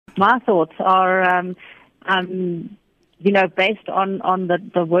my thoughts are, based on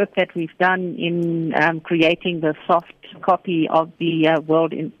the work that we've done in creating the soft copy of the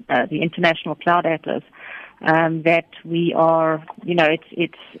the International Cloud Atlas, that we are,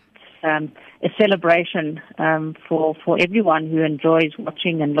 it's a celebration for everyone who enjoys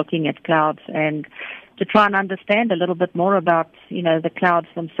watching and looking at clouds, and to try and understand a little bit more about, the clouds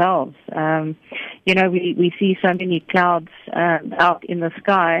themselves. We see so many clouds out in the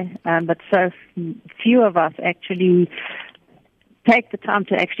sky, but so few of us actually take the time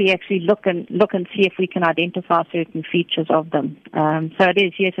to actually look and see if we can identify certain features of them. So it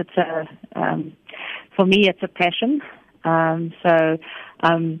is, yes, for me, it's a passion. So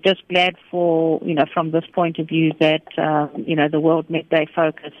I'm just glad for, from this point of view that, the World Met Day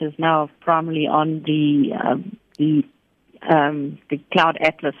focus is now primarily on the Cloud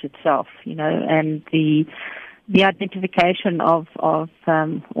Atlas itself, and the identification of all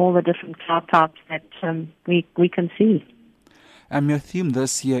the different cloud types that we can see. Your theme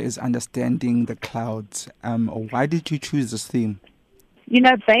this year is understanding the clouds. Why did you choose this theme?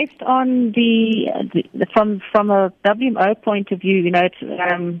 Based on from a WMO point of view, it's,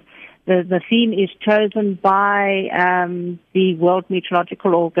 the theme is chosen by the World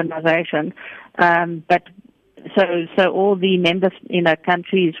Meteorological Organization, but so all the members,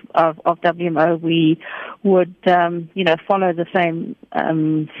 countries of WMO, we would, follow the same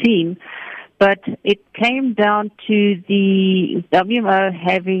theme. But it came down to the WMO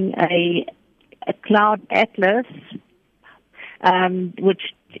having a cloud atlas, which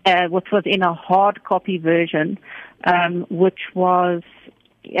was in a hard copy version, which was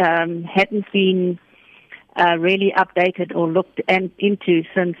hadn't been really updated or looked into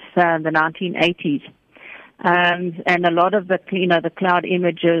since the 1980s. And a lot of the cloud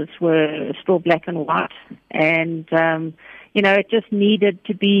images were still black and white, and it just needed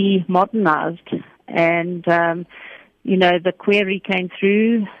to be modernized. And the query came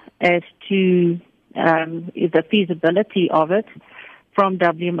through as to the feasibility of it from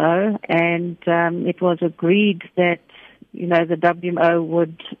WMO, and it was agreed that the WMO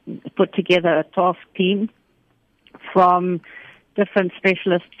would put together a task team from different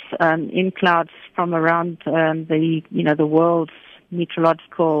specialists in clouds from around the world's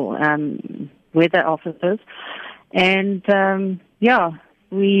meteorological weather offices, and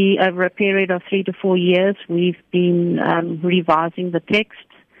we, over a period of 3 to 4 years, we've been revising the text,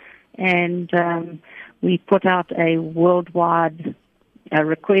 and we put out a worldwide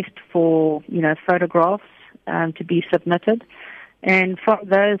request for photographs to be submitted. And from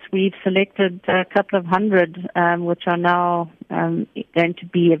those, we've selected a couple of hundred, which are now going to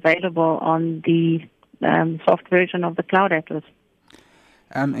be available on the soft version of the Cloud Atlas.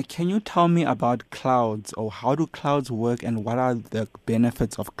 Can you tell me about clouds, or how do clouds work, and what are the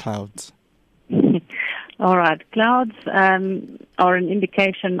benefits of clouds? All right. Clouds are an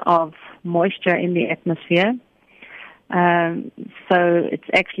indication of moisture in the atmosphere. So it's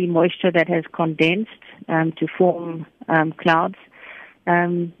actually moisture that has condensed to form clouds.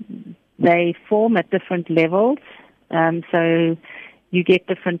 They form at different levels, so you get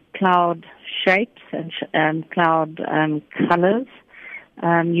different cloud shapes and cloud colors.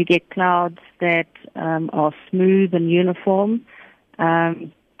 You get clouds that are smooth and uniform,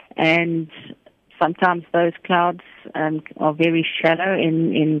 and sometimes those clouds are very shallow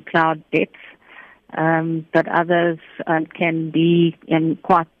in cloud depth, but others can be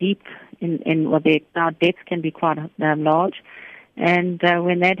quite deep or their cloud depth can be quite large. And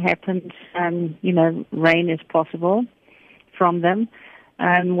when that happens, rain is possible from them.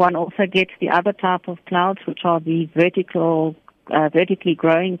 One also gets the other type of clouds, which are the vertically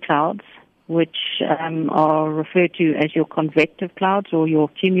growing clouds, which are referred to as your convective clouds or your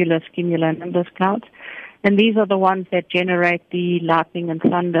cumulonimbus clouds. And these are the ones that generate the lightning and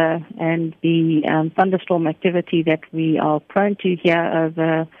thunder and the thunderstorm activity that we are prone to here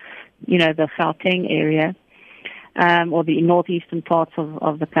over, the Gauteng area. Or the northeastern parts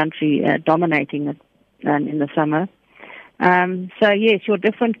of the country, dominating it in the summer. So yes, your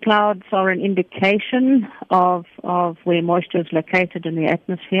different clouds are an indication of where moisture is located in the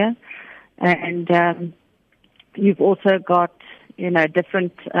atmosphere, and you've also got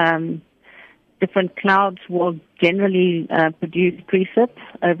different clouds will generally produce precip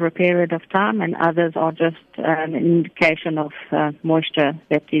over a period of time, and others are just an indication of moisture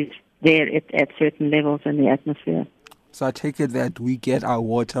that is there at certain levels in the atmosphere. So I take it that we get our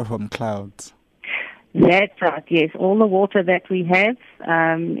water from clouds. That's right, yes. All the water that we have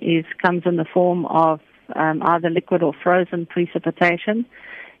comes in the form of either liquid or frozen precipitation.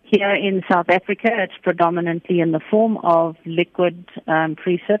 Here in South Africa, it's predominantly in the form of liquid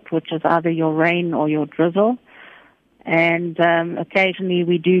precip, which is either your rain or your drizzle. And occasionally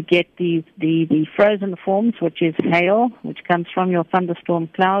we do get the frozen forms, which is hail, which comes from your thunderstorm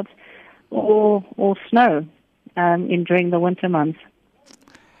clouds, or snow during the winter months.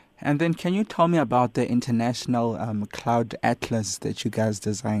 And then can you tell me about the international cloud atlas that you guys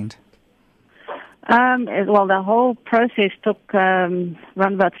designed? Well, the whole process took around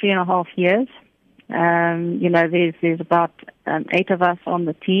about 3.5 years. There's about 8 of us on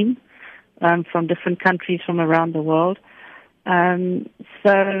the team from different countries from around the world. It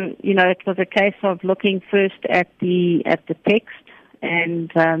was a case of looking first at the text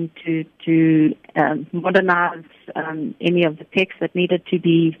and to modernize any of the text that needed to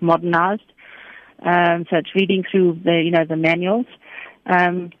be modernized. So it's reading through the manuals.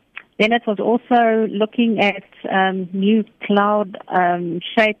 Then it was also looking at new cloud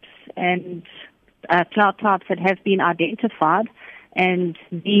shapes and cloud types that have been identified, and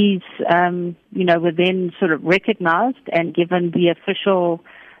these, were then sort of recognized and given the official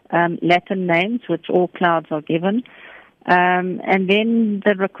Latin names, which all clouds are given. And then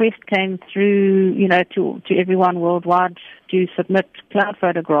the request came through, to everyone worldwide to submit cloud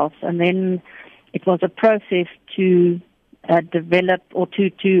photographs, and then it was a process to develop or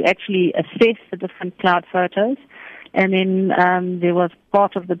to actually assess the different cloud photos. And then there was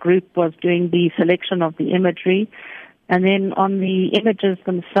part of the group was doing the selection of the imagery. And then on the images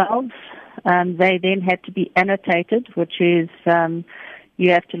themselves, they then had to be annotated, which is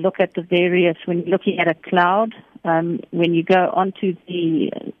you have to look at the various, when you're looking at a cloud, when you go onto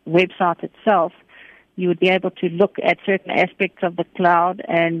the website itself, you would be able to look at certain aspects of the cloud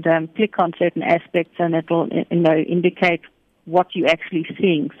and click on certain aspects, and it will indicate what you're actually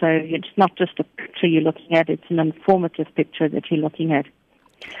seeing. So it's not just a picture you're looking at, it's an informative picture that you're looking at.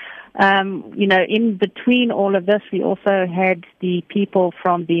 In between all of this, we also had the people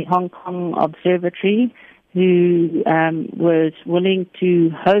from the Hong Kong Observatory who was willing to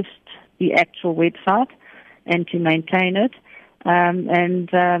host the actual website and to maintain it. I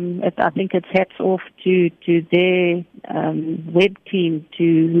think it's hats off to their web team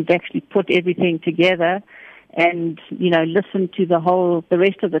who've actually put everything together and, listen to the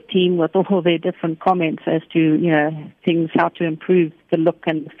rest of the team with all their different comments as to, things, how to improve the look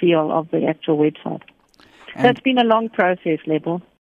and the feel of the actual website. So it's been a long process, Lebo.